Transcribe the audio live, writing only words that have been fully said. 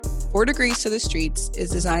4 Degrees to the Streets is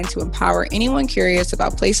designed to empower anyone curious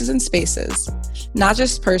about places and spaces, not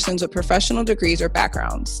just persons with professional degrees or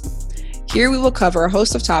backgrounds. Here we will cover a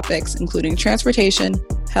host of topics, including transportation,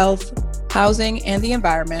 health, housing, and the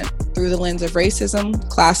environment through the lens of racism,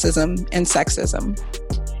 classism, and sexism,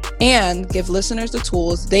 and give listeners the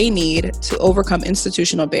tools they need to overcome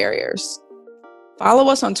institutional barriers. Follow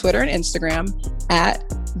us on Twitter and Instagram at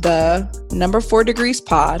the 4 Degrees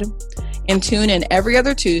Pod, and tune in every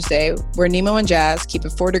other Tuesday where Nemo and Jazz keep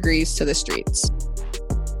it 4 degrees to the streets.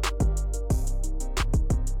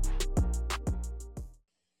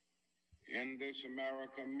 In this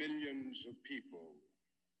America, millions of people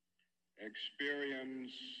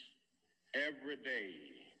experience every day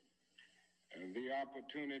the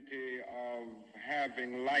opportunity of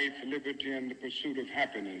having life, liberty, and the pursuit of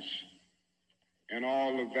happiness in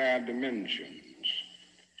all of their dimensions.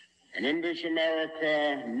 And in this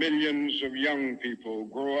America, millions of young people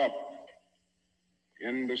grow up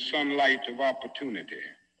in the sunlight of opportunity.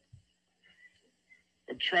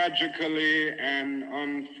 But tragically and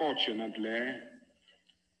unfortunately,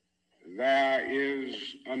 there is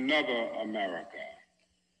another America.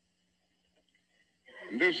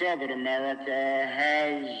 And this other America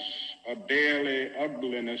has a daily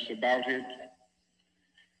ugliness about it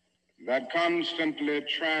that constantly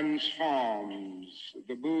transforms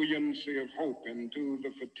the buoyancy of hope into the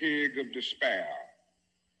fatigue of despair.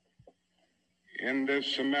 In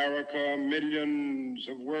this America, millions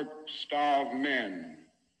of work-starved men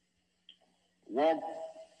walk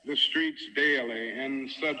the streets daily in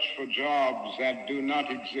search for jobs that do not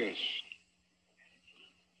exist.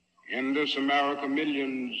 In this America,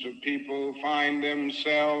 millions of people find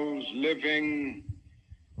themselves living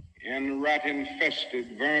in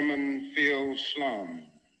rat-infested, vermin-filled slums.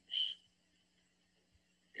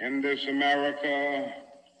 In this America,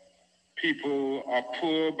 people are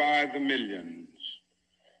poor by the millions.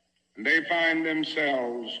 And they find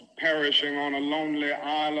themselves perishing on a lonely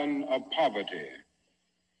island of poverty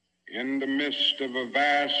in the midst of a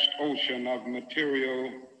vast ocean of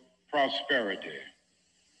material prosperity.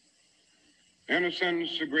 In a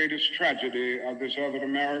sense, the greatest tragedy of this other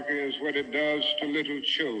America is what it does to little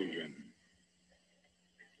children.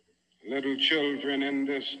 Little children in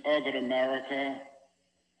this other America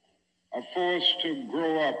are forced to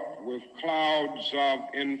grow up with clouds of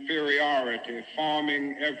inferiority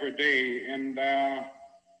forming every day in their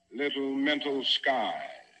little mental skies.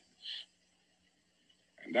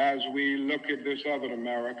 And as we look at this other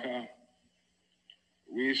America,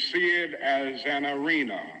 we see it as an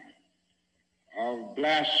arena of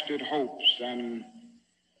blasted hopes and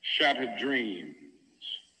shattered dreams.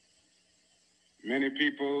 Many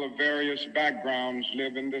people of various backgrounds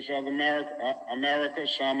live in this other America.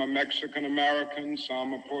 Some are Mexican Americans,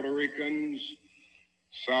 some are Puerto Ricans,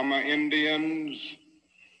 some are Indians,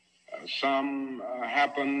 some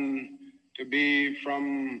happen to be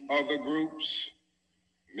from other groups.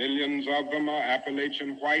 Millions of them are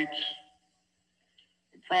Appalachian whites.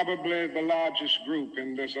 Probably the largest group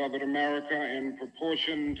in this other America in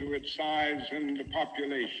proportion to its size in the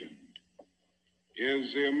population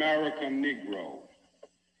is the American Negro.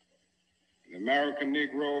 The American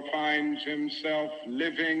Negro finds himself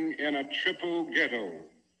living in a triple ghetto,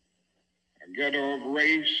 a ghetto of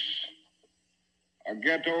race, a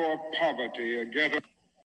ghetto of poverty, a ghetto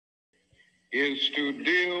is to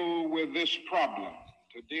deal with this problem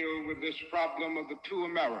of the two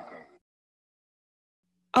Americas.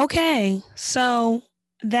 Okay, so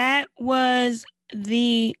that was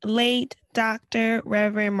the late Dr.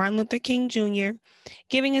 Reverend Martin Luther King Jr.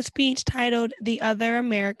 giving a speech titled The Other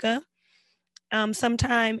America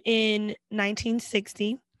sometime in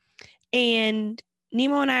 1960. And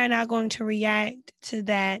Nemo and I are now going to react to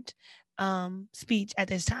that speech at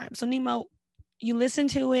this time. So Nemo, you listen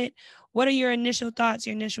to it. What are your initial thoughts,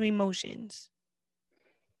 your initial emotions?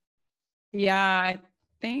 Yeah, I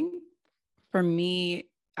think for me,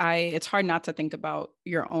 it's hard not to think about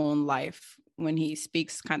your own life when he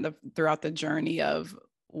speaks kind of throughout the journey of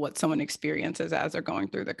what someone experiences as they're going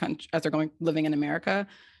through the country, as they're living in America.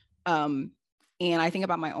 And I think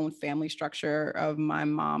about my own family structure of my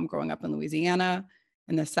mom growing up in Louisiana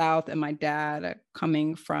in the South and my dad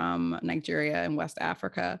coming from Nigeria and West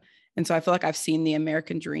Africa. And so I feel like I've seen the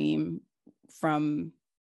American dream from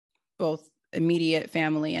both immediate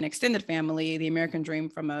family and extended family, the American dream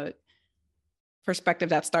from a perspective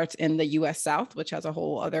that starts in the US South, which has a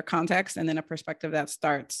whole other context, and then a perspective that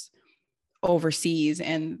starts overseas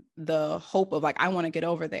and the hope of like, I want to get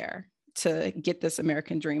over there to get this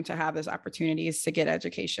American dream, to have these opportunities, to get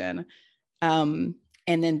education.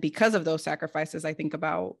 And then because of those sacrifices, I think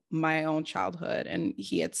about my own childhood. And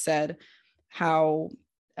he had said how,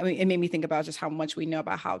 I mean, it made me think about just how much we know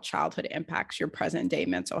about how childhood impacts your present day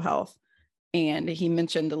mental health. And he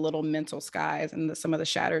mentioned the little mental skies and some of the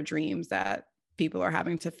shattered dreams that people are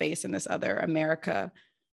having to face in this other America.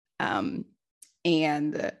 And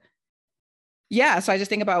yeah, so I just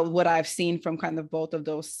think about what I've seen from kind of both of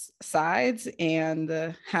those sides,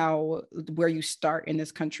 and how where you start in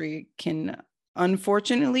this country can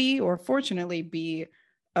unfortunately or fortunately be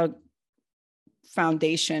a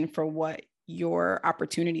foundation for what your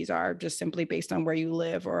opportunities are, just simply based on where you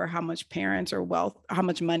live or how much parents or wealth, how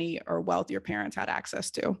much money or wealth your parents had access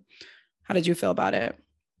to. How did you feel about it?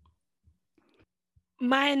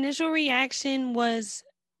 My initial reaction was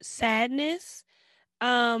sadness.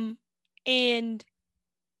 And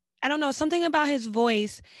I don't know, something about his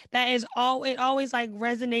voice that is it always like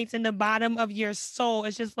resonates in the bottom of your soul.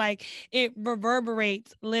 It's just like it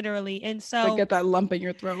reverberates literally. And Like so get that lump in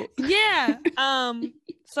your throat. yeah.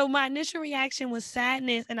 So my initial reaction was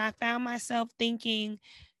sadness, and I found myself thinking,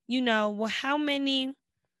 well, how many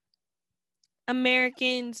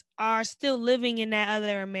Americans are still living in that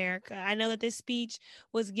other America? I know that this speech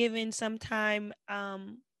was given sometime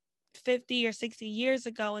 50 or 60 years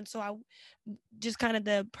ago. And so I just kind of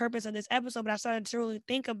the purpose of this episode, but I started to really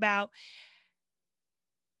think about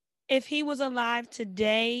if he was alive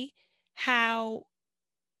today, how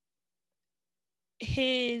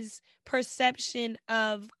his perception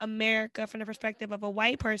of America from the perspective of a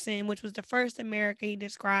white person, which was the first America he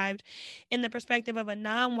described, in the perspective of a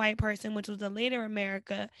non-white person, which was the later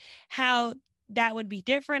America, how that would be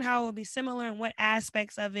different, how it would be similar, and what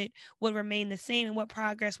aspects of it would remain the same, and what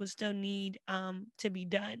progress would still need to be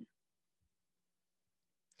done.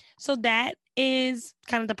 So that is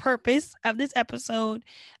kind of the purpose of this episode.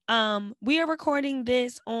 We are recording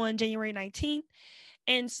this on January 19th.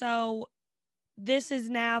 And so this is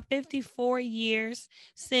now 54 years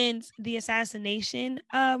since the assassination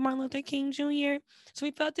of Martin Luther King Jr. So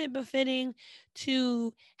we felt it befitting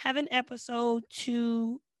to have an episode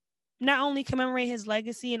to not only commemorate his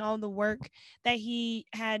legacy and all the work that he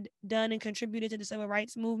had done and contributed to the civil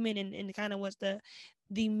rights movement, and kind of was the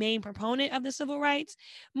main proponent of the civil rights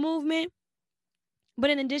movement. But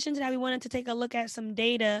in addition to that, we wanted to take a look at some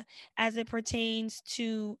data as it pertains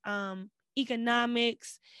to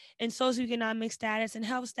economics and socioeconomic status and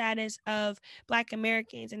health status of Black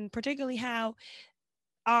Americans, and particularly how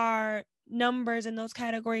our numbers in those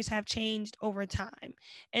categories have changed over time.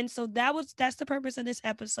 And so that's the purpose of this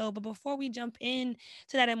episode. But before we jump in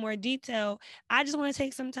to that in more detail, I just want to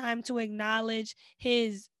take some time to acknowledge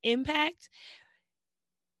his impact.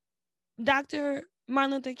 Dr.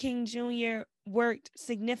 Martin Luther King Jr. worked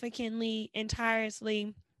significantly and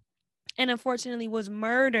tirelessly, and unfortunately was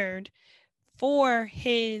murdered for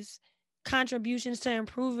his contributions to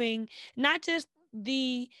improving not just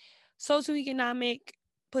the socioeconomic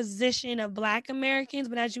position of Black Americans,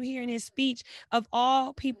 but as you hear in his speech, of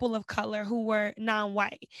all people of color who were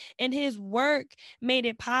non-white. And his work made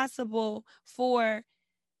it possible for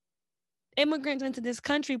immigrants into this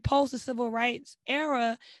country post the civil rights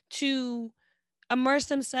era to immerse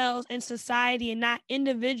themselves in society and not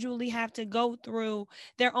individually have to go through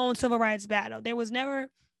their own civil rights battle. There was never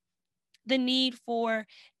the need for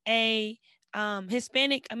a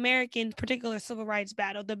Hispanic American particular civil rights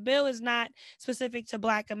battle. The bill is not specific to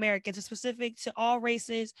Black Americans. It's specific to all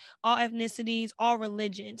races, all ethnicities, all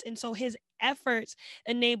religions. And so his efforts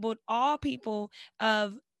enabled all people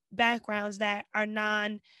of backgrounds that are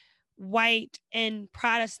non-white and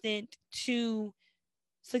Protestant to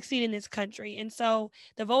succeed in this country. And so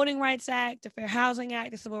the Voting Rights Act, the Fair Housing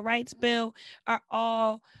Act, the Civil Rights Bill are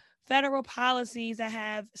all federal policies that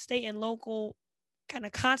have state and local kind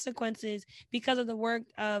of consequences because of the work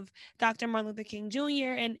of Dr. Martin Luther King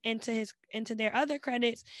Jr. and to their other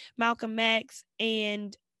credits, Malcolm X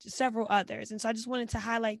and several others. And so I just wanted to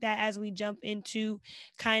highlight that as we jump into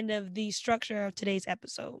kind of the structure of today's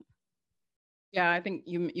episode. Yeah, I think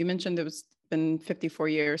you mentioned it was been 54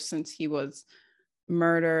 years since he was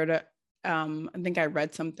murdered. I think I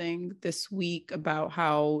read something this week about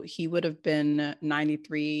how he would have been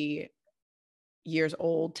 93 years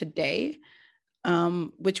old today,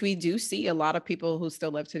 which we do see a lot of people who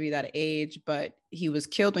still live to be that age, but he was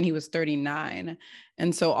killed when he was 39.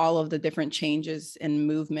 And so all of the different changes and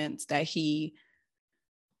movements that he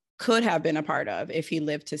could have been a part of if he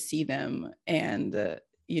lived to see them. And,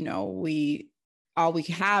 all we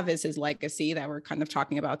have is his legacy that we're kind of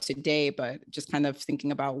talking about today, but just kind of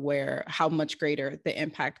thinking about how much greater the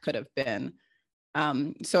impact could have been.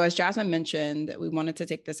 So as Jasmine mentioned, we wanted to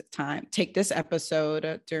take this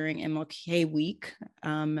episode during MLK week,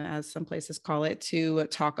 as some places call it, to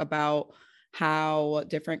talk about how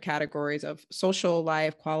different categories of social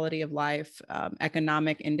life, quality of life,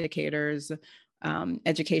 economic indicators,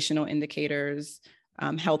 educational indicators,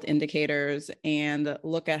 health indicators, and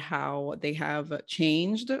look at how they have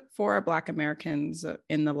changed for Black Americans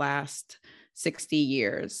in the last 60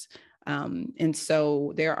 years. And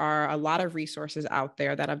so there are a lot of resources out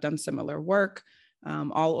there that have done similar work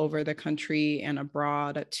all over the country and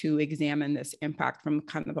abroad to examine this impact from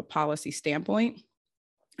kind of a policy standpoint.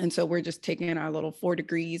 And so we're just taking our little 4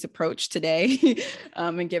 degrees approach today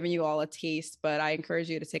and giving you all a taste. But I encourage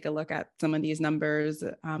you to take a look at some of these numbers,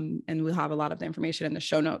 and we'll have a lot of the information in the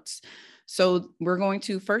show notes. So we're going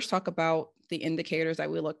to first talk about the indicators that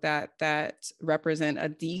we looked at that represent a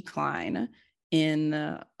decline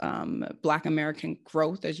in Black American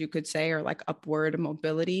growth, as you could say, or like upward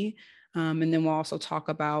mobility. And then we'll also talk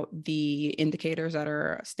about the indicators that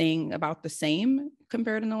are staying about the same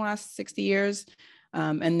compared in the last 60 years.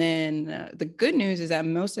 And then the good news is that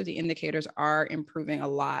most of the indicators are improving a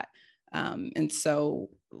lot. And so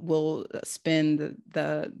we'll spend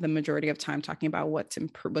the majority of time talking about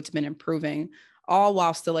what's been improving, all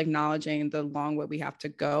while still acknowledging the long way we have to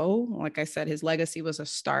go. Like I said, his legacy was a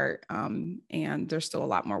start, and there's still a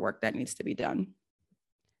lot more work that needs to be done.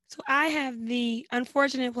 So I have the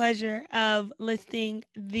unfortunate pleasure of listing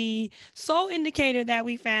the sole indicator that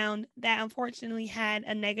we found that unfortunately had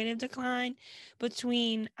a negative decline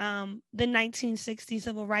between the 1960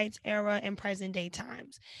 civil rights era and present day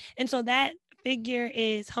times. And so that figure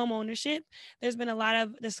is home ownership. There's been a lot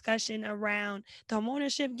of discussion around the home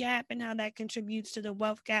ownership gap and how that contributes to the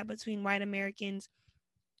wealth gap between white Americans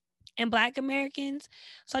and Black Americans.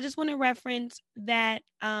 So I just want to reference that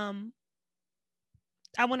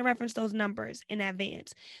I want to reference those numbers in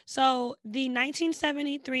advance. So the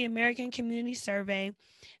 1973 American Community Survey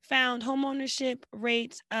found homeownership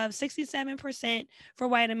rates of 67% for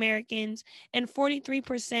white Americans and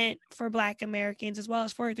 43% for Black Americans, as well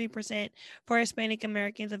as 43% for Hispanic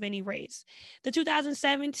Americans of any race. The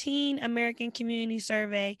 2017 American Community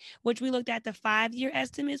Survey, which we looked at the 5-year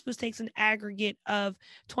estimates, which takes an aggregate of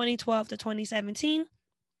 2012 to 2017,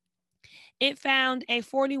 it found a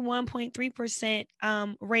 41.3%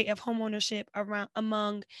 rate of homeownership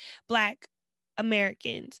among Black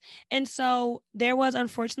Americans. And so there was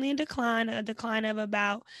unfortunately a decline of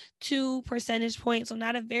about 2 percentage points. So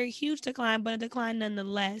not a very huge decline, but a decline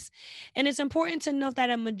nonetheless. And it's important to note that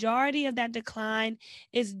a majority of that decline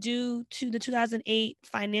is due to the 2008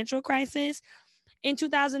 financial crisis. In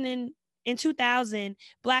 2000,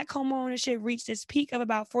 Black homeownership reached its peak of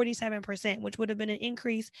about 47%, which would have been an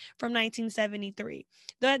increase from 1973.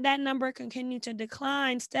 That number continued to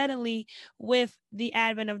decline steadily with the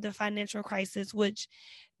advent of the financial crisis, which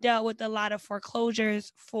dealt with a lot of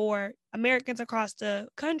foreclosures for Americans across the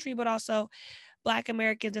country, but also Black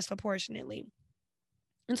Americans disproportionately.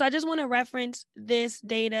 And so I just want to reference this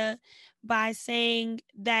data by saying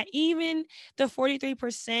that even the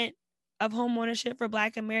 43% of home ownership for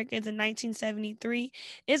Black Americans in 1973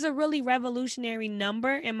 is a really revolutionary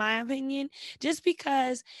number, in my opinion, just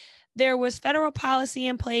because there was federal policy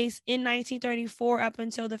in place in 1934 up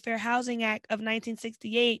until the Fair Housing Act of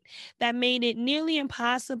 1968 that made it nearly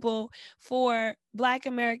impossible for Black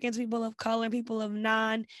Americans, people of color, people of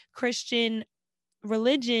non-Christian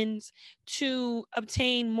religions to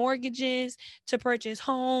obtain mortgages, to purchase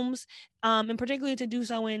homes, and particularly to do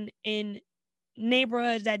so in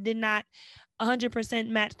neighborhoods that did not 100%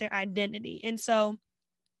 match their identity. And so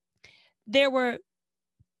there were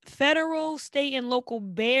federal, state, and local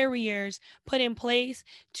barriers put in place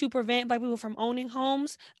to prevent Black people from owning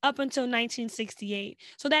homes up until 1968.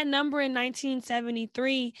 So that number in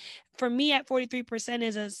 1973, for me at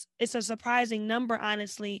 43%, it's a surprising number,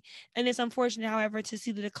 honestly. And it's unfortunate, however, to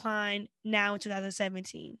see the decline now in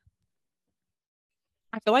 2017.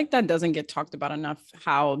 I feel like that doesn't get talked about enough,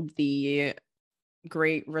 how the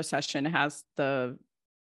Great Recession has the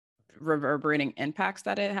reverberating impacts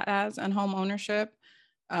that it has on home ownership.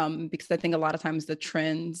 Because I think a lot of times the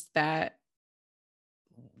trends that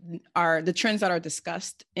are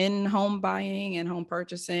discussed in home buying and home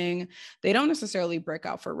purchasing, they don't necessarily break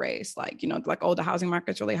out for race. Like, like, oh, the housing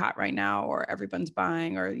market's really hot right now, or everyone's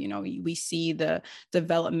buying, or, we see the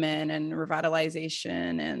development and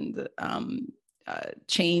revitalization and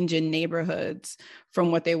change in neighborhoods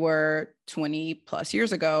from what they were 20 plus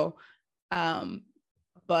years ago.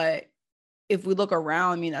 But if we look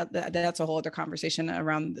around, I mean, that's a whole other conversation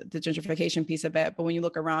around the gentrification piece of it. But when you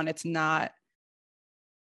look around, it's not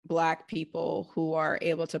Black people who are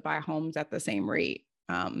able to buy homes at the same rate,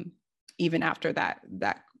 even after that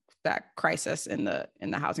crisis in the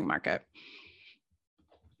housing market.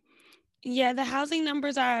 Yeah, the housing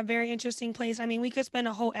numbers are a very interesting place. I mean, we could spend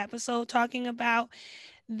a whole episode talking about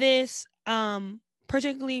this,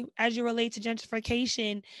 particularly as you relate to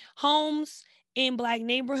gentrification. Homes in Black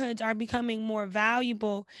neighborhoods are becoming more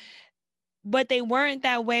valuable, but they weren't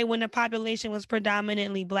that way when the population was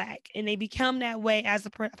predominantly Black, and they become that way as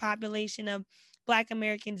the population of Black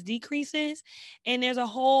Americans decreases. And there's a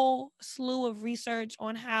whole slew of research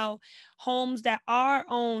on how homes that are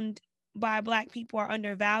owned by Black people are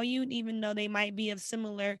undervalued, even though they might be of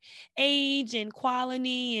similar age and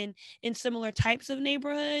quality and in similar types of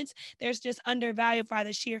neighborhoods. There's just undervalued by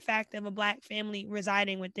the sheer fact of a Black family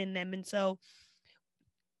residing within them. And so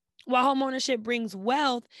while homeownership brings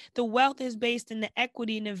wealth, the wealth is based in the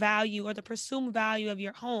equity and the value or the presumed value of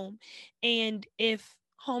your home. And if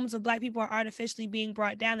homes of Black people are artificially being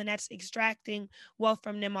brought down, then that's extracting wealth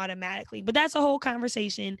from them automatically. But that's a whole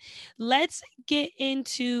conversation. Let's get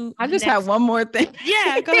into. I just have one more thing.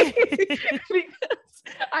 Yeah, go ahead. Because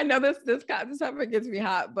I know this topic gets me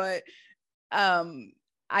hot, but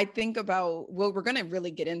I think about, well, we're going to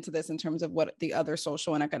really get into this in terms of what the other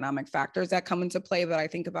social and economic factors that come into play. But I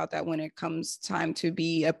think about that when it comes time to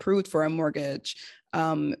be approved for a mortgage,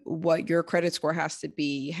 what your credit score has to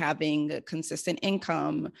be, having a consistent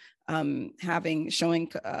income, showing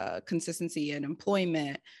consistency in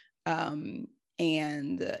employment, and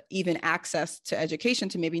even access to education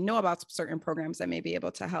to maybe know about certain programs that may be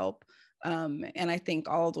able to help. And I think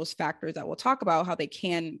all of those factors that we'll talk about, how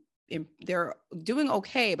they're doing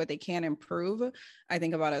okay, but they can improve, I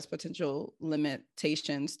think about as potential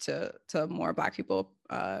limitations to more Black people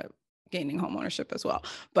gaining home ownership as well.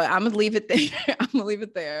 But I'm gonna leave it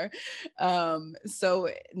there. So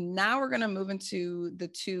now we're gonna move into the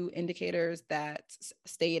two indicators that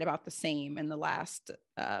stayed about the same in the last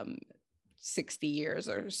 60 years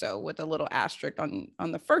or so, with a little asterisk on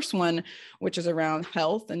the first one, which is around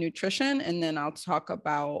health and nutrition. And then I'll talk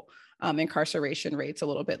about incarceration rates a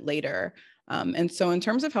little bit later. And so in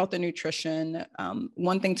terms of health and nutrition,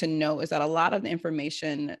 one thing to note is that a lot of the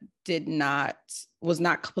information was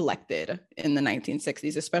not collected in the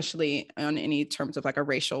 1960s, especially on any terms of like a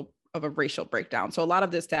racial breakdown. So a lot of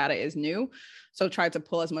this data is new. So try to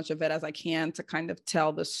pull as much of it as I can to kind of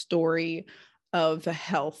tell the story of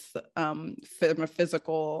health from a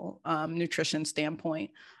physical nutrition standpoint.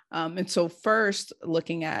 And so first,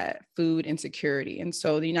 looking at food insecurity. And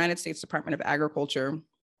so the United States Department of Agriculture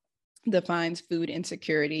defines food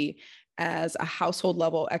insecurity as a household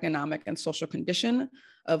level economic and social condition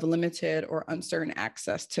of limited or uncertain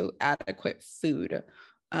access to adequate food.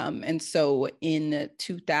 And so in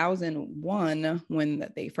 2001,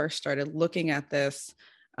 when they first started looking at this,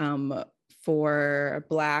 for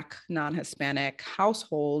Black non-Hispanic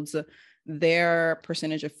households, their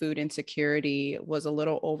percentage of food insecurity was a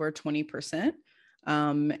little over 20%.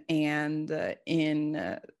 And in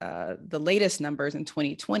the latest numbers in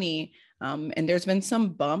 2020, and there's been some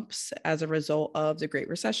bumps as a result of the Great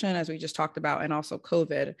Recession, as we just talked about, and also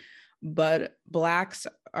COVID, but Blacks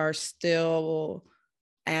are still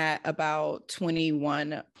at about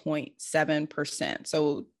 21.7%.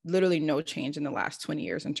 So literally no change in the last 20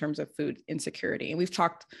 years in terms of food insecurity. And we've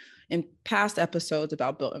talked in past episodes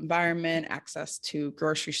about built environment, access to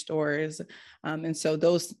grocery stores. And so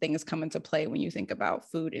those things come into play when you think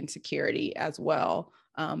about food insecurity as well.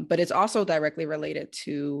 But it's also directly related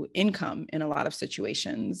to income in a lot of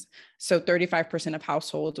situations. So 35% of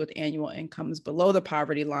households with annual incomes below the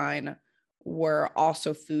poverty line were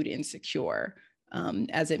also food insecure.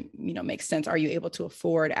 As it makes sense. Are you able to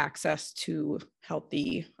afford access to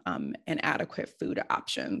healthy and adequate food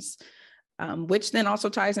options? Which then also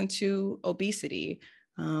ties into obesity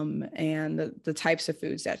and the types of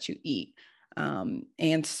foods that you eat.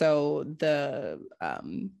 And so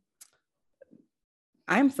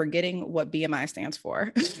I'm forgetting what BMI stands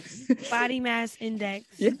for. Body mass index.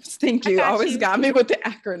 Yes, thank you. Always got me with the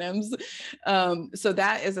acronyms. So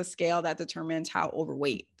that is a scale that determines how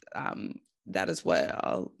overweight. That is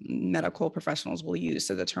what medical professionals will use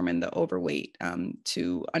to determine the overweight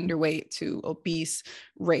to underweight to obese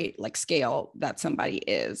rate, like scale that somebody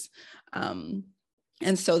is. And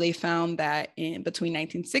so they found that in between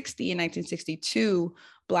 1960 and 1962,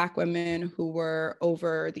 Black women who were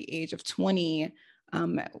over the age of 20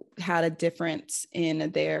 had a difference in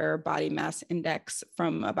their body mass index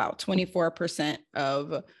from about 24%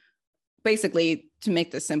 of, basically, to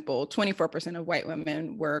make this simple, 24% of white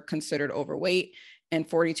women were considered overweight and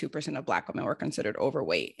 42% of Black women were considered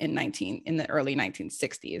overweight in the early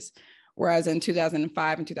 1960s, Whereas in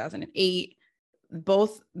 2005 and 2008,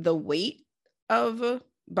 both the weight of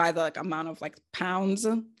by the amount of pounds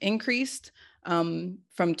increased from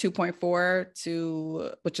 2.4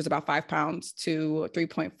 to, which is about 5 pounds, to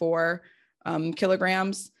 3.4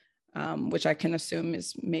 kilograms, which I can assume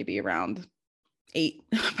is maybe around 8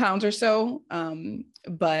 pounds or so.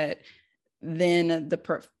 But then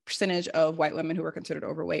the percentage of white women who were considered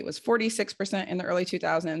overweight was 46% in the early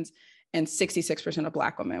 2000s, and 66% of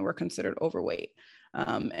Black women were considered overweight.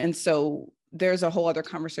 And so there's a whole other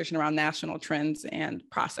conversation around national trends and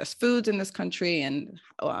processed foods in this country, and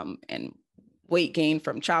weight gain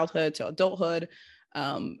from childhood to adulthood.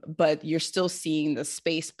 But you're still seeing the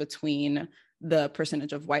space between the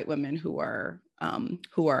percentage of white women who are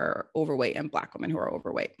overweight and Black women who are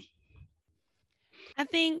overweight. I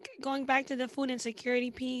think going back to the food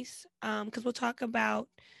insecurity piece, because we'll talk about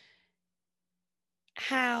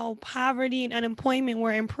how poverty and unemployment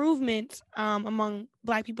were improvements among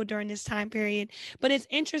Black people during this time period. But it's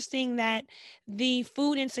interesting that the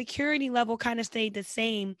food insecurity level kind of stayed the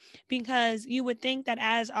same, because you would think that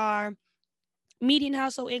as our median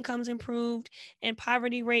household incomes improved and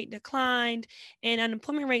poverty rate declined and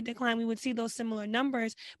unemployment rate declined, we would see those similar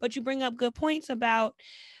numbers. But you bring up good points about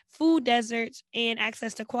food deserts and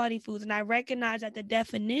access to quality foods. And I recognize that the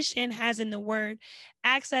definition has in the word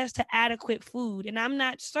access to adequate food. And I'm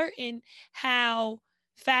not certain how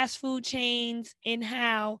fast food chains and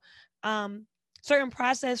how certain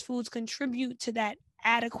processed foods contribute to that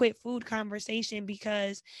adequate food conversation,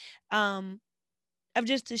 because of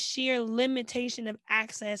just the sheer limitation of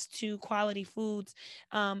access to quality foods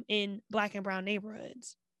in Black and brown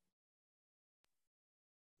neighborhoods.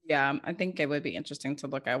 Yeah, I think it would be interesting to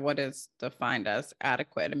look at what is defined as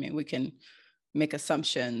adequate. I mean, we can make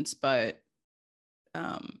assumptions, but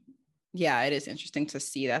yeah, it is interesting to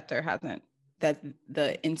see that that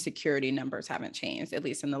the insecurity numbers haven't changed, at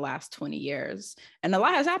least in the last 20 years. And a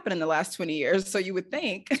lot has happened in the last 20 years. So you would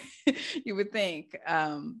think,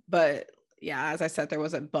 but yeah, as I said, there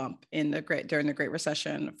was a bump during the Great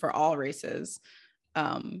Recession for all races.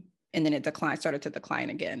 And then it started to decline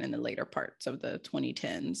again in the later parts of the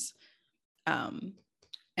 2010s.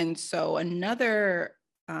 And so another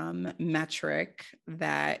metric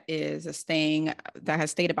that has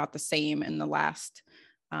stayed about the same in the last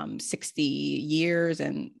 60 years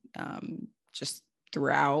and just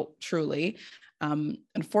throughout, truly.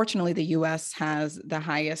 Unfortunately, the US has the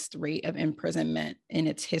highest rate of imprisonment in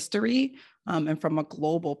its history. And from a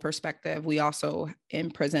global perspective, we also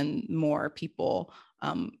imprison more people.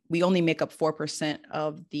 We only make up 4%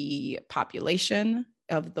 of the population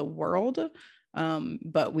of the world,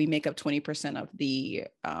 but we make up 20% of the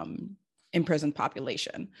imprisoned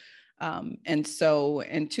population. And so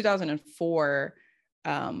in 2004,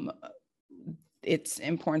 it's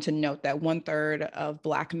important to note that 1/3 of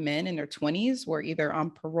Black men in their 20s were either on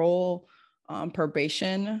parole,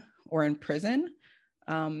 probation, or in prison.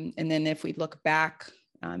 And then if we look back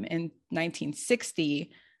in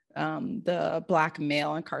 1960, the Black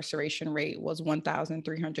male incarceration rate was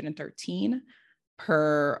 1,313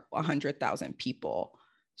 per 100,000 people.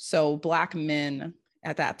 So Black men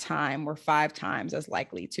at that time were 5 times as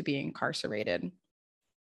likely to be incarcerated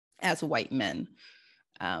as white men.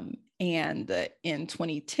 And in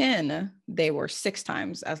 2010, they were 6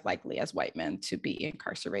 times as likely as white men to be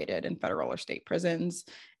incarcerated in federal or state prisons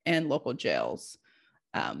and local jails.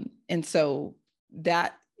 And so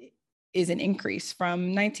that is an increase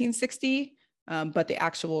from 1960, but the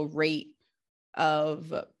actual rate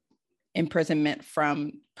of imprisonment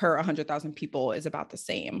per 100,000 people is about the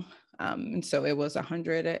same. And so it was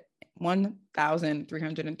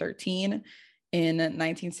 1,313 in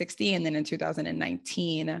 1960, and then in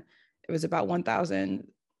 2019, it was about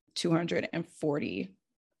 1,240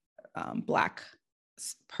 Black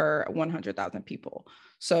per 100,000 people.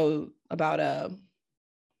 So about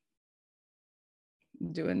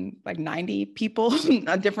doing 90 people,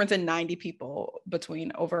 a difference in 90 people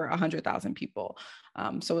between over 100,000 people.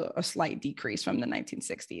 So a slight decrease from the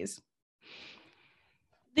 1960s.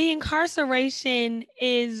 The incarceration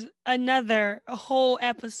is a whole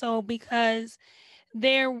episode, because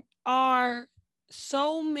there are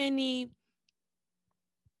so many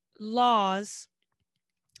laws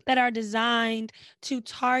that are designed to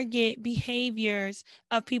target behaviors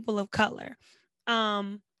of people of color.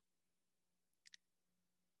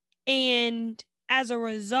 And as a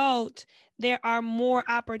result, there are more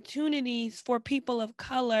opportunities for people of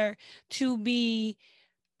color to be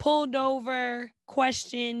pulled over,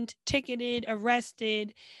 questioned, ticketed,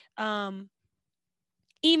 arrested,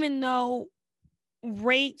 even though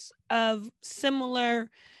rates of similar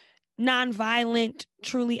nonviolent,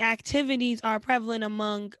 truly activities are prevalent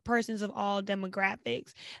among persons of all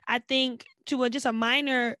demographics. I think to just a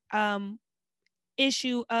minor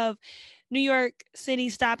issue of New York City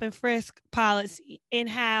stop and frisk policy and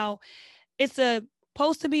how it's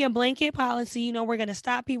supposed to be a blanket policy. You know, we're going to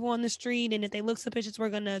stop people on the street, and if they look suspicious, we're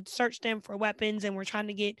going to search them for weapons, and we're trying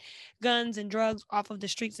to get guns and drugs off of the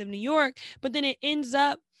streets of New York. But then it ends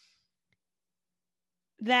up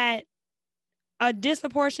that a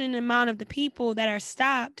disproportionate amount of the people that are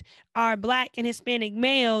stopped are Black and Hispanic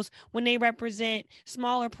males when they represent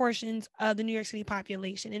smaller portions of the New York City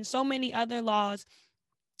population, and so many other laws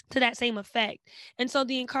to that same effect. And so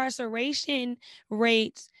the incarceration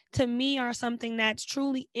rates, to me, are something that's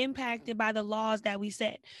truly impacted by the laws that we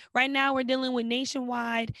set. Right now, we're dealing with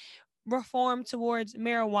nationwide reform towards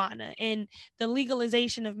marijuana and the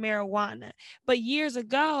legalization of marijuana. But years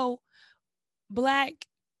ago, Black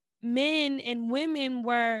men and women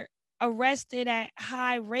were arrested at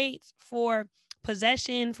high rates for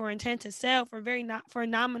possession, for intent to sell, for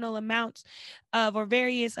nominal amounts of, or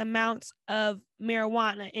various amounts of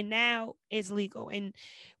marijuana, and now it's legal. And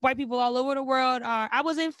white people all over the world are. I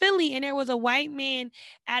was in Philly, and there was a white man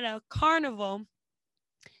at a carnival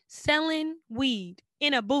selling weed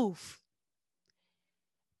in a booth.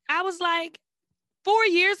 I was like, 4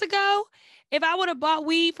 years ago, if I would have bought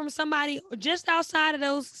weed from somebody just outside of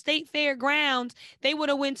those state fair grounds, they would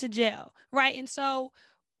have went to jail, right? And so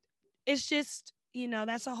it's just, you know,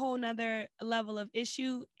 that's a whole nother level of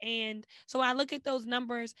issue. And so when I look at those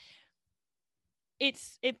numbers, it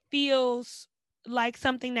feels like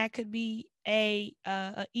something that could be a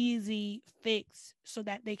easy fix so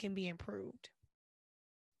that they can be improved.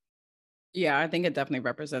 Yeah, I think it definitely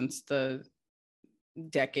represents the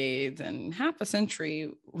decades and half a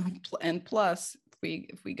century and plus,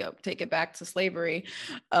 if we go take it back to slavery,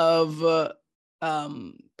 of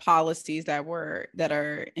policies that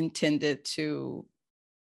are intended to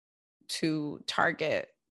target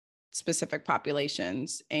specific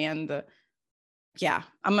populations. And yeah,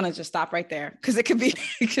 I'm gonna just stop right there because it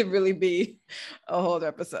could really be a whole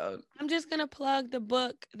episode. I'm just gonna plug the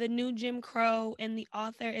book, The New Jim Crow, and the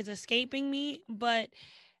author is escaping me, but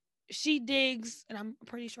she digs, and I'm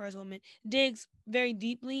pretty sure as a woman, digs very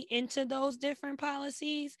deeply into those different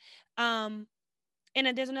policies. And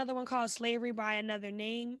there's another one called Slavery by Another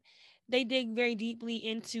Name. They dig very deeply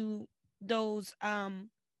into those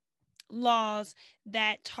laws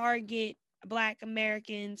that target Black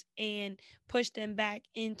Americans and push them back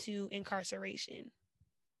into incarceration.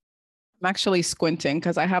 I'm actually squinting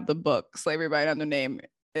because I have the book Slavery by Another Name.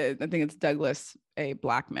 I think it's Douglas A.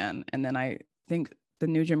 Blackman. And then I think The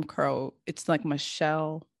New Jim Crow, it's like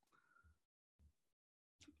Michelle.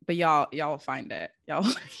 But y'all will find it.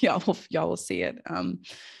 Y'all will see it. Now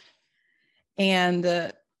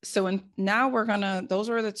those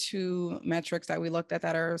are the two metrics that we looked at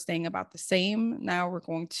that are staying about the same. Now we're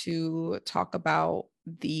going to talk about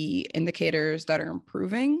the indicators that are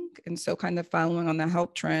improving. And so kind of following on the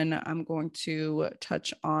health trend, I'm going to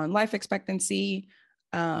touch on life expectancy,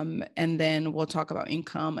 and then we'll talk about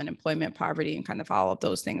income, unemployment, poverty, and kind of all of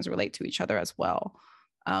those things relate to each other as well.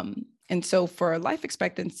 And so for life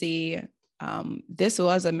expectancy, this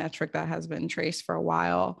was a metric that has been traced for a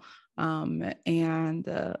while. When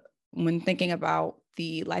thinking about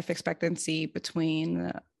the life expectancy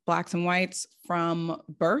between Blacks and whites from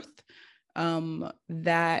birth,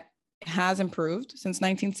 that has improved since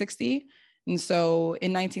 1960. And so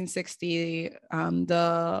in 1960,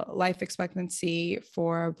 the life expectancy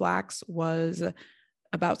for Blacks was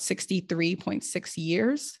about 63.6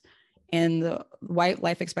 years. And the white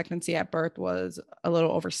life expectancy at birth was a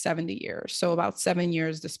little over 70 years. So about 7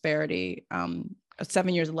 years disparity,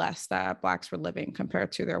 7 years less that Blacks were living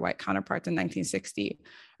compared to their white counterparts in 1960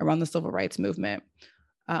 around the civil rights movement.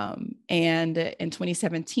 And in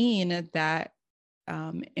 2017, that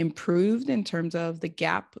improved in terms of the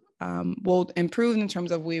gap, improved in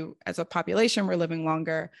terms of we as a population were living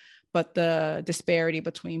longer, but the disparity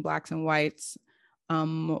between Blacks and whites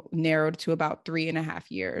narrowed to about 3.5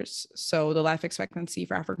 years. So the life expectancy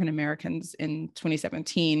for African Americans in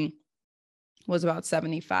 2017 was about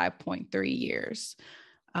 75.3 years.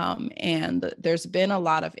 And there's been a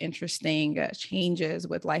lot of interesting changes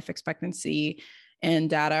with life expectancy and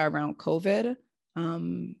data around COVID.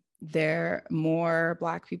 More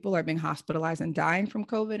Black people are being hospitalized and dying from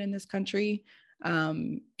COVID in this country.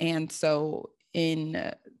 And so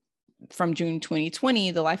from June 2020,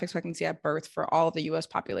 the life expectancy at birth for all of the US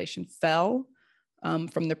population fell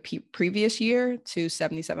from the previous year to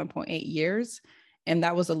 77.8 years. And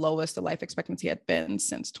that was the lowest the life expectancy had been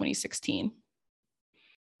since 2016.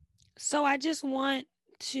 So I just want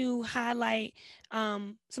to highlight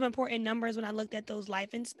some important numbers when I looked at those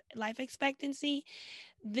life expectancy.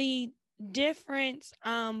 The difference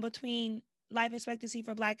between life expectancy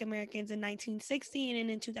for Black Americans in 1960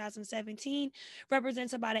 and in 2017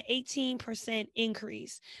 represents about an 18%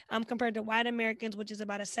 increase compared to white Americans, which is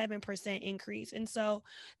about a 7% increase. And so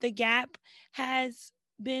the gap has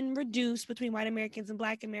been reduced between white Americans and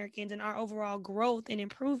Black Americans, and our overall growth and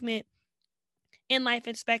improvement in life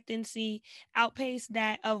expectancy outpaced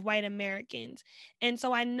that of white Americans. And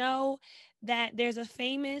so I know that there's a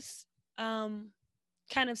famous kind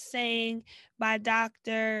of saying by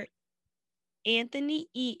Dr. Anthony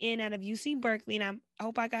Eaton out of UC Berkeley, and I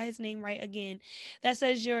hope I got his name right again, that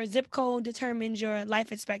says your zip code determines your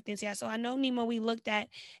life expectancy. So I know, Nima, we looked at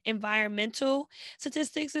environmental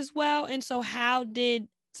statistics as well. And so how did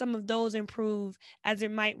some of those improve as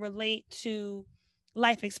it might relate to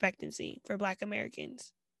life expectancy for Black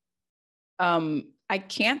Americans? I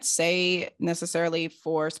can't say necessarily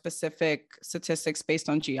for specific statistics based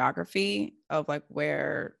on geography of like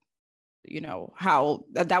where, how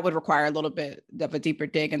that would require a little bit of a deeper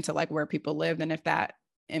dig into like where people lived and if that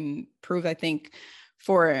improved. I think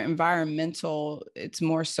for environmental, it's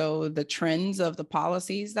more so the trends of the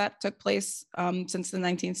policies that took place since the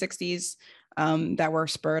 1960s that were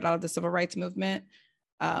spurred out of the civil rights movement.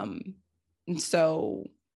 And so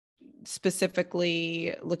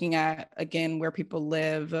specifically looking at, again, where people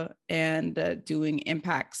live and doing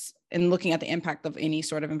impacts and looking at the impact of any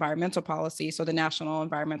sort of environmental policy. So the National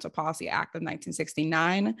Environmental Policy Act of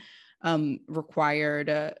 1969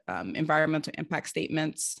 required environmental impact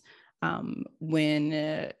statements when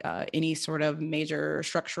any sort of major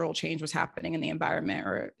structural change was happening in the environment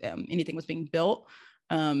or anything was being built.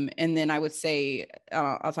 And then I would say,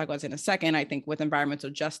 I'll talk about this in a second, I think with environmental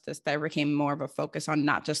justice, there became more of a focus on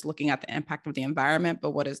not just looking at the impact of the environment,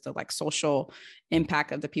 but what is the like social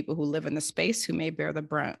impact of the people who live in the space who may bear the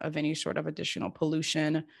brunt of any sort of additional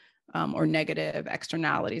pollution or negative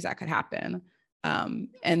externalities that could happen.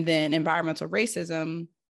 And then environmental racism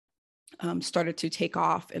started to take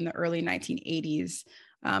off in the early 1980s.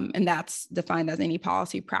 And that's defined as any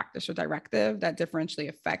policy, practice, or directive that differentially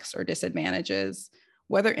affects or disadvantages,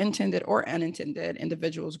 whether intended or unintended,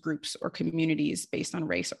 individuals, groups, or communities based on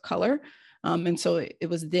race or color. And so it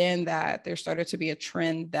was then that there started to be a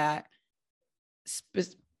trend that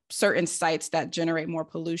certain sites that generate more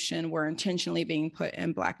pollution were intentionally being put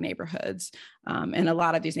in Black neighborhoods. And a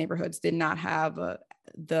lot of these neighborhoods did not have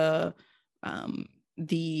the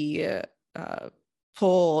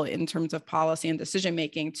pull in terms of policy and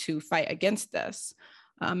decision-making to fight against this.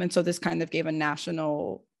 And so this kind of gave a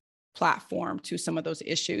national platform to some of those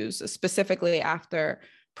issues, specifically after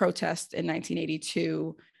protests in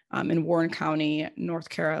 1982 in Warren County, North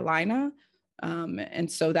Carolina. And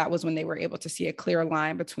so that was when they were able to see a clear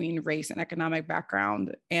line between race and economic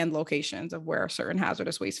background and locations of where certain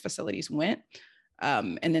hazardous waste facilities went.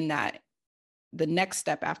 And then the next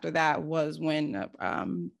step after that was when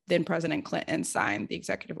then President Clinton signed the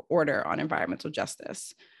executive order on environmental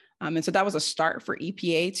justice. And so that was a start for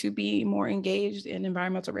EPA to be more engaged in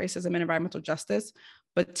environmental racism and environmental justice.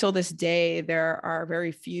 But till this day, there are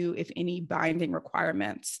very few, if any, binding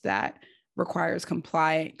requirements that requires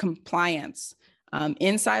compliance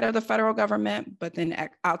inside of the federal government, but then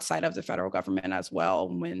outside of the federal government as well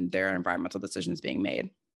when there are environmental decisions being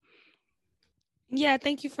made. Yeah,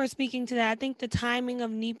 thank you for speaking to that. I think the timing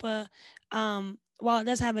of NEPA, while it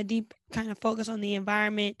does have a deep kind of focus on the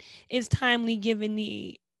environment, is timely given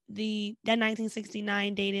that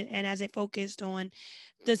 1969 date and as it focused on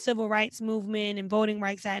the civil rights movement and Voting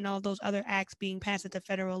Rights Act and all those other acts being passed at the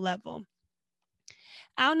federal level.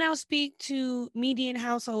 I'll now speak to median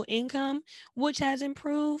household income, which has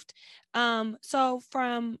improved. So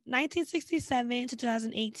from 1967 to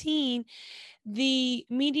 2018, the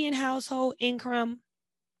median household income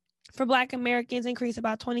for Black Americans increased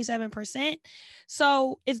about 27%.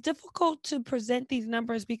 So it's difficult to present these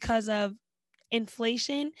numbers because of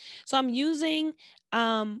inflation. So I'm using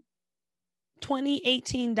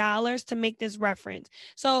 2018 dollars to make this reference.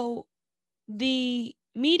 So the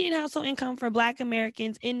median household income for Black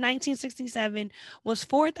Americans in 1967 was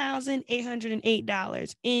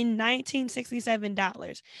 $4,808 in 1967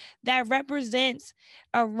 dollars. That represents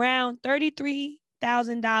around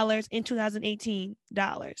 $33,000 in 2018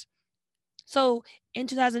 dollars. So in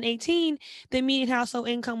 2018, the median household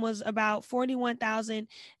income was about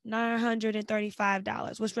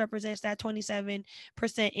 $41,935, which represents that 27%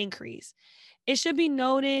 increase. It should be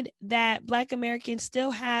noted that Black Americans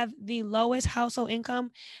still have the lowest household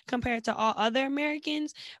income compared to all other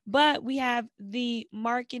Americans, but we have the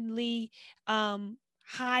markedly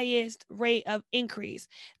highest rate of increase.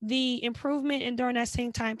 The improvement during that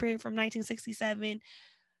same time period from 1967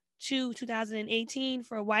 to 2018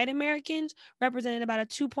 for white Americans represented about a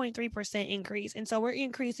 2.3% increase. And so we're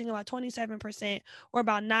increasing about 27% or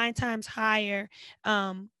about 9 times higher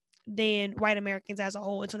than white Americans as a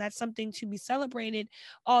whole. And so that's something to be celebrated,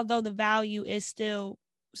 although the value is still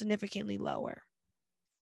significantly lower.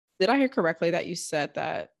 Did I hear correctly that you said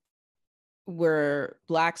that where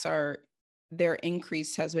Blacks are, their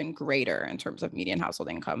increase has been greater in terms of median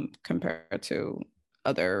household income compared to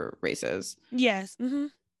other races? Yes. Mm-hmm.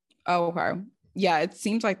 Oh, okay. Yeah, it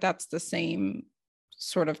seems like that's the same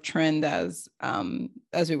sort of trend as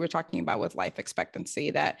we were talking about with life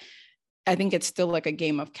expectancy, that I think it's still like a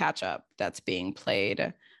game of catch up that's being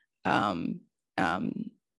played. And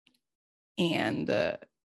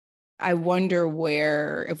I wonder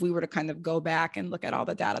where, if we were to kind of go back and look at all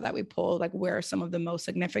the data that we pulled, like where some of the most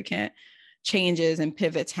significant changes and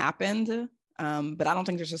pivots happened. But I don't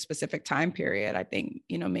think there's a specific time period. I think,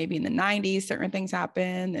 maybe in the 90s, certain things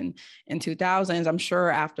happened, and in 2000s, I'm sure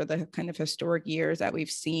after the kind of historic years that we've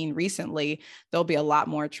seen recently, there'll be a lot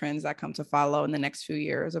more trends that come to follow in the next few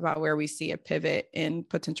years about where we see a pivot in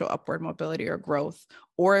potential upward mobility or growth,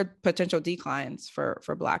 or potential declines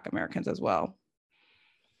for Black Americans as well.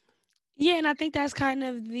 Yeah, and I think that's kind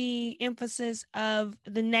of the emphasis of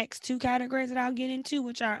the next two categories that I'll get into,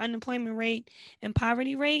 which are unemployment rate and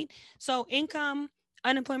poverty rate. So income,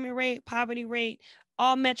 unemployment rate, poverty rate,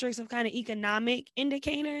 all metrics of kind of economic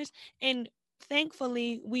indicators. And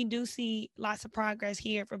thankfully, we do see lots of progress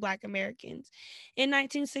here for Black Americans. In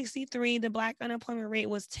 1963, the Black unemployment rate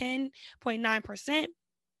was 10.9%.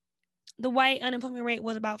 The white unemployment rate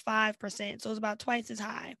was about 5%, so it was about twice as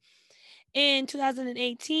high. In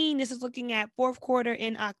 2018, this is looking at fourth quarter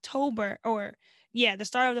in October, the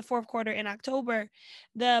start of the fourth quarter in October,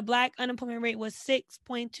 the Black unemployment rate was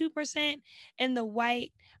 6.2%, and the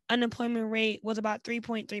white unemployment rate was about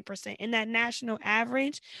 3.3%. And that national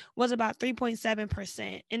average was about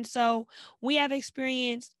 3.7%. And so we have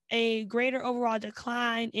experienced a greater overall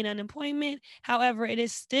decline in unemployment. However, it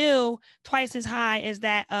is still twice as high as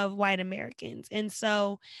that of white Americans. And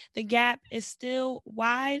so the gap is still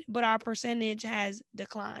wide, but our percentage has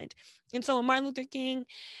declined. And so when Martin Luther King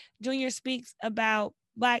Jr. speaks about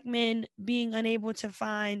Black men being unable to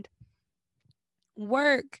find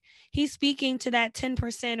work, he's speaking to that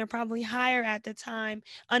 10% or probably higher at the time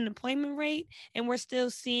unemployment rate, and we're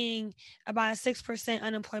still seeing about a 6%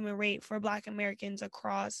 unemployment rate for Black Americans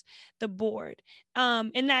across the board.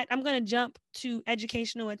 And that I'm going to jump to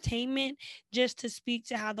educational attainment just to speak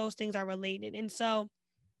to how those things are related. And so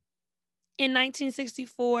in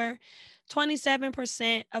 1964,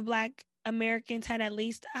 27% of Black Americans had at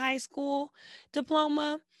least a high school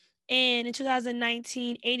diploma. And in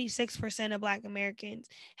 2019, 86% of Black Americans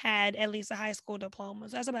had at least a high school diploma.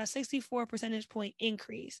 So that's about a 64 percentage point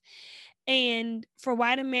increase. And for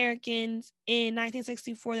white Americans in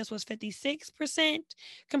 1964, this was 56%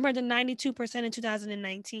 compared to 92% in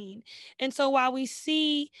 2019. And so while we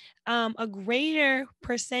see a greater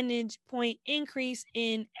percentage point increase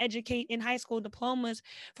in high school diplomas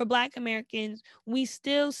for Black Americans, we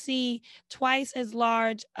still see twice as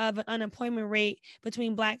large of an unemployment rate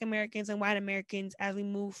between Black Americans and white Americans as we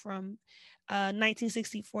move from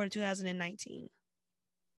 1964 to 2019.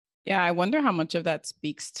 Yeah, I wonder how much of that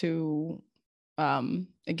speaks to,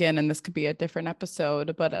 again, and this could be a different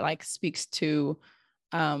episode, but it like speaks to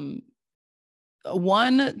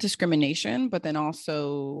one, discrimination, but then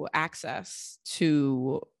also access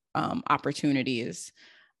to opportunities.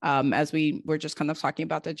 As we were just kind of talking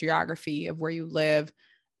about the geography of where you live,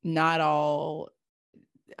 not all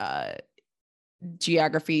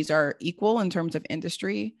geographies are equal in terms of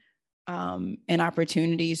industry and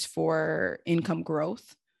opportunities for income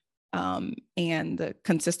growth. And the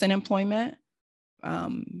consistent employment.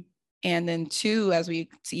 And then two, as we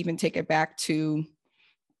even take it back to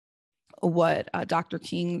what Dr.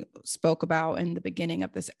 King spoke about in the beginning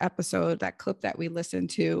of this episode, that clip that we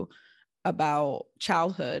listened to about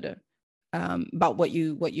childhood, about what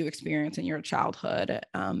you experience in your childhood.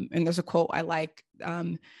 And there's a quote I like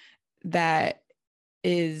that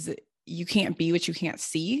is, you can't be what you can't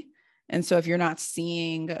see. And so if you're not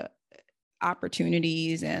seeing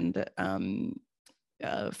opportunities and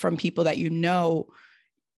from people that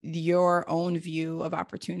your own view of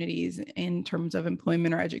opportunities in terms of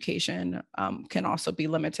employment or education can also be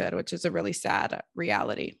limited, which is a really sad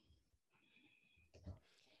reality.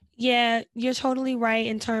 Yeah, you're totally right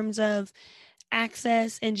in terms of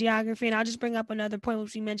access and geography. And I'll just bring up another point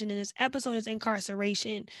which we mentioned in this episode is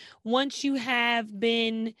incarceration. Once you have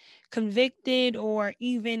been convicted or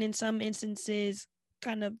even in some instances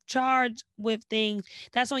kind of charged with things,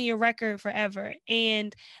 that's on your record forever.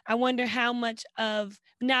 And I wonder how much of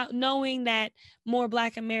now, knowing that more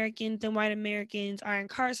Black Americans than white Americans are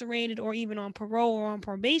incarcerated or even on parole or on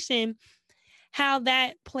probation, how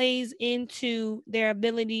that plays into their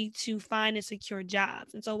ability to find and secure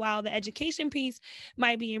jobs. And so while the education piece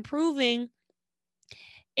might be improving,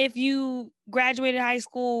 if you graduated high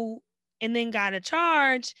school and then got a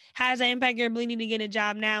charge, how does that impact your ability to get a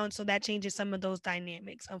job now? And so that changes some of those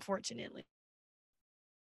dynamics, unfortunately.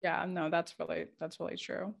 Yeah, no, that's really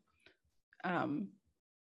true. And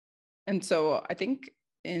so I think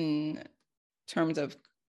in terms of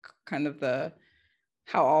kind of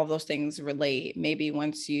how all of those things relate, maybe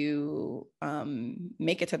once you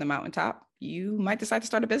make it to the mountaintop, you might decide to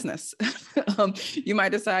start a business. You might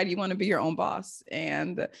decide you want to be your own boss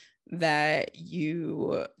and that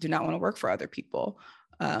you do not want to work for other people.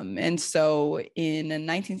 And so in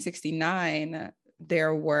 1969,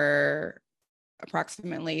 there were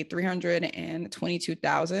approximately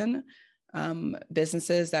 322,000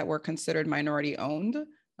 businesses that were considered minority owned.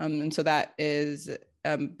 And so that is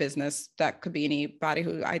business that could be anybody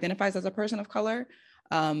who identifies as a person of color.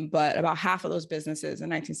 But about half of those businesses in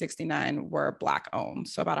 1969 were Black owned.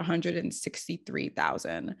 So about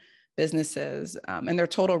 163,000 businesses, and their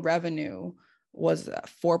total revenue was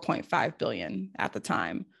 4.5 billion at the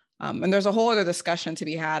time. And there's a whole other discussion to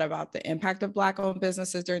be had about the impact of Black owned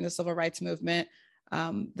businesses during the civil rights movement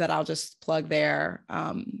that I'll just plug there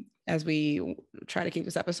as we try to keep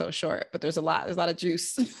this episode short, but there's a lot of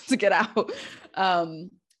juice to get out.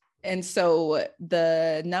 And so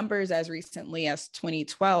the numbers as recently as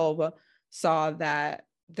 2012 saw that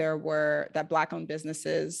Black owned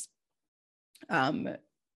businesses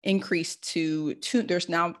increased to there's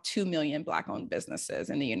now 2 million Black owned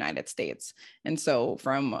businesses in the United States. And so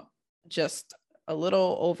from just a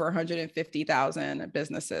little over 150,000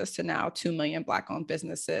 businesses to now 2 million Black owned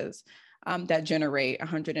businesses that generate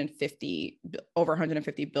over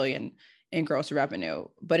 150 billion in gross revenue.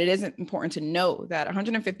 But it is important to note that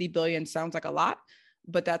 150 billion sounds like a lot,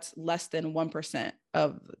 but that's less than 1%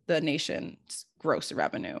 of the nation's gross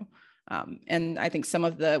revenue. And I think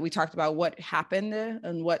we talked about what happened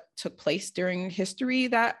and what took place during history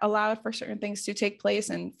that allowed for certain things to take place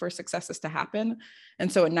and for successes to happen.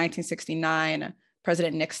 And so in 1969,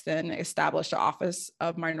 President Nixon established the Office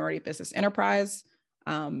of Minority Business Enterprise,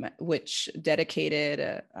 which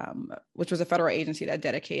was a federal agency that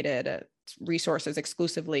dedicated resources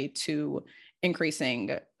exclusively to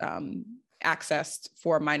increasing access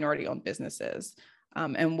for minority-owned businesses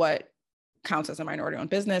and what counts as a minority-owned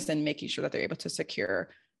business, and making sure that they're able to secure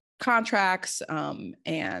contracts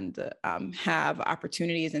and have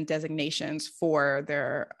opportunities and designations for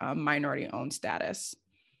their minority-owned status.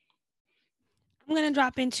 I'm going to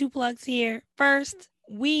drop in 2 plugs here. First,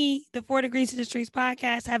 we, the 4 Degrees to the Streets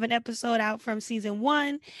podcast, have an episode out from season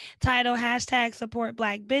 1 titled #Support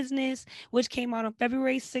Black Business, which came out on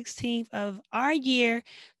February 16th of our year,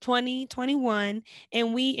 2021.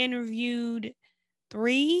 And we interviewed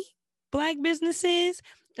 3 Black businesses,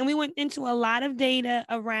 and we went into a lot of data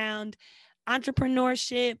around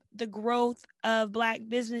entrepreneurship, the growth of Black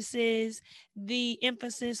businesses, the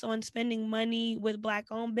emphasis on spending money with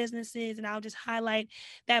Black-owned businesses. And I'll just highlight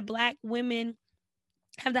that Black women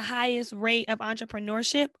have the highest rate of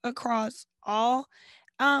entrepreneurship across all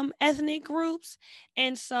ethnic groups.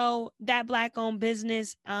 And so that Black-owned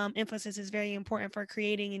business emphasis is very important for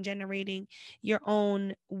creating and generating your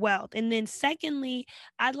own wealth. And then secondly,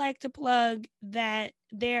 I'd like to plug that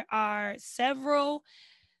there are several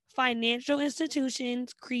financial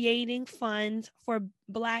institutions creating funds for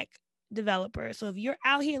Black developers. So if you're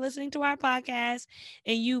out here listening to our podcast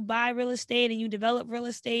and you buy real estate and you develop real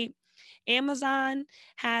estate, Amazon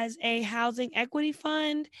has a housing equity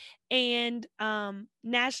fund, and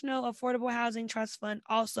National Affordable Housing Trust Fund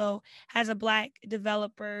also has a Black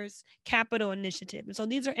developers capital initiative. And so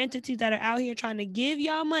these are entities that are out here trying to give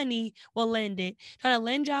y'all money, trying to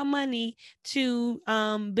lend y'all money to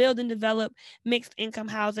build and develop mixed income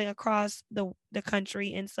housing across the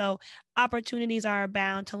country. And so opportunities are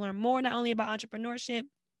abound to learn more, not only about entrepreneurship,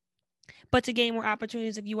 but to gain more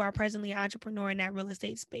opportunities if you are presently an entrepreneur in that real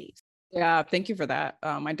estate space. Yeah, thank you for that.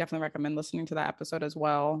 I definitely recommend listening to that episode as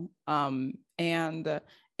well. And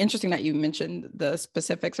interesting that you mentioned the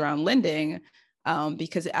specifics around lending,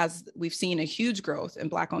 because as we've seen a huge growth in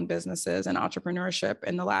Black-owned businesses and entrepreneurship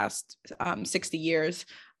in the last 60 years,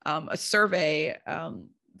 a survey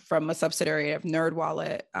from a subsidiary of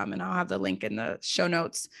NerdWallet, and I'll have the link in the show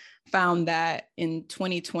notes, found that in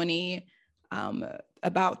 2020,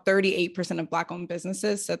 about 38% of Black-owned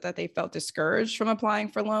businesses said that they felt discouraged from applying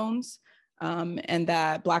for loans. and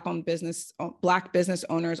that Black business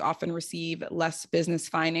owners often receive less business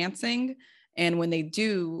financing. And when they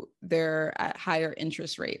do, they're at higher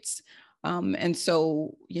interest rates. And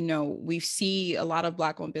so, we see a lot of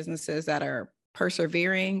Black-owned businesses that are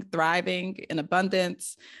persevering, thriving in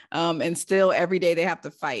abundance, and still every day they have to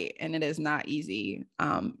fight, and it is not easy.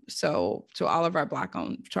 So to all of our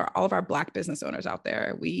Black business owners out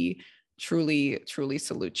there, we truly, truly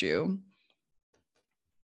salute you.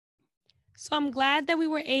 So I'm glad that we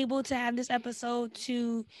were able to have this episode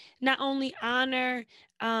to not only honor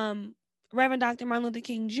Reverend Dr. Martin Luther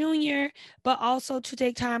King Jr., but also to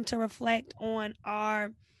take time to reflect on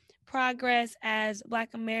our progress as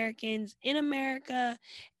Black Americans in America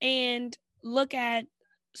and look at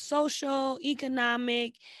social,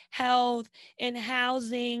 economic, health, and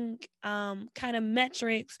housing kind of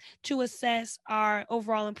metrics to assess our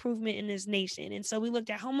overall improvement in this nation. And so we looked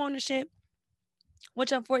at homeownership,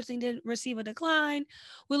 which unfortunately did receive a decline.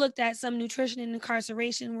 We looked at some nutrition and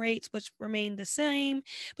incarceration rates, which remained the same.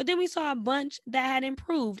 But then we saw a bunch that had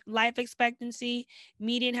improved: life expectancy,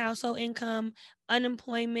 median household income,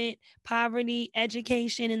 unemployment, poverty,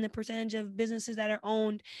 education, and the percentage of businesses that are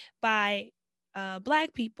owned by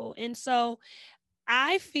Black people. And so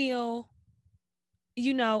I feel,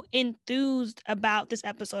 enthused about this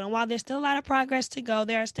episode. And while there's still a lot of progress to go,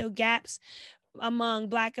 there are still gaps among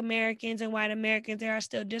Black Americans and white Americans. There are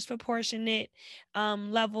still disproportionate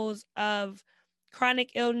levels of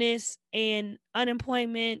chronic illness and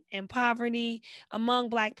unemployment and poverty among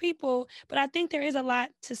Black people. But I think there is a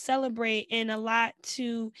lot to celebrate and a lot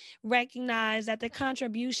to recognize that the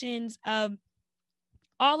contributions of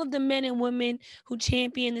all of the men and women who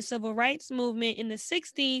championed the civil rights movement in the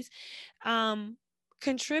 60s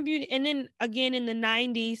contributed, and then again in the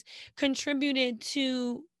 90s, contributed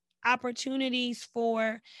to opportunities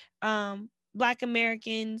for Black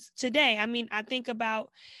Americans today. I mean, I think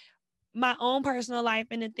about my own personal life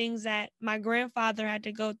and the things that my grandfather had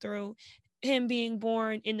to go through, him being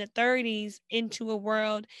born in the 30s into a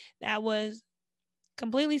world that was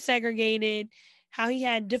completely segregated, how he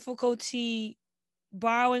had difficulty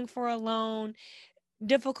borrowing for a loan,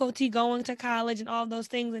 difficulty going to college and all those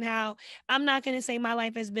things, and how I'm not going to say my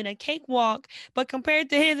life has been a cakewalk, but compared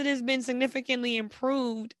to his, it has been significantly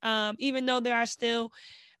improved, even though there are still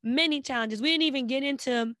many challenges. We didn't even get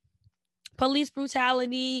into police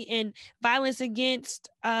brutality and violence against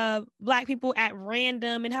Black people at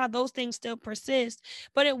random and how those things still persist.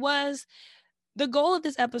 But the goal of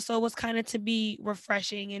this episode was kind of to be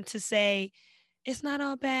refreshing and to say, it's not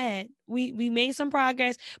all bad. We made some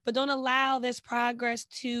progress, but don't allow this progress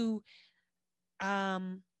to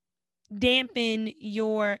dampen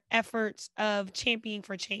your efforts of championing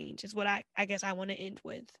for change, is what I guess I want to end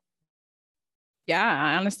with.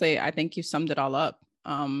 Yeah, honestly, I think you summed it all up.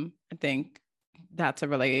 I think that's a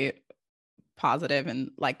really positive and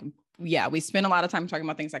we spend a lot of time talking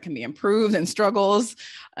about things that can be improved and struggles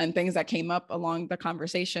and things that came up along the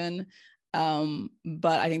conversation.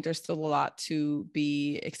 But I think there's still a lot to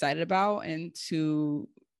be excited about and to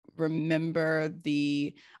remember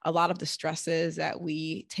a lot of the stresses that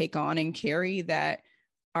we take on and carry that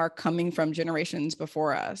are coming from generations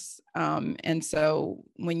before us. And so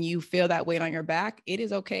when you feel that weight on your back, it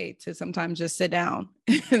is okay to sometimes just sit down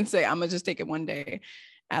and say, I'm gonna just take it one day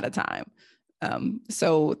at a time.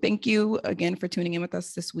 So thank you again for tuning in with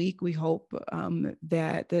us this week. We hope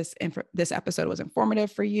that this episode was informative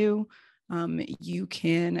for you. You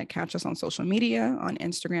can catch us on social media, on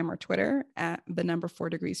Instagram or Twitter at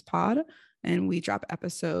 @4degreespod, and we drop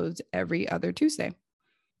episodes every other Tuesday.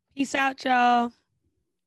 Peace out, y'all.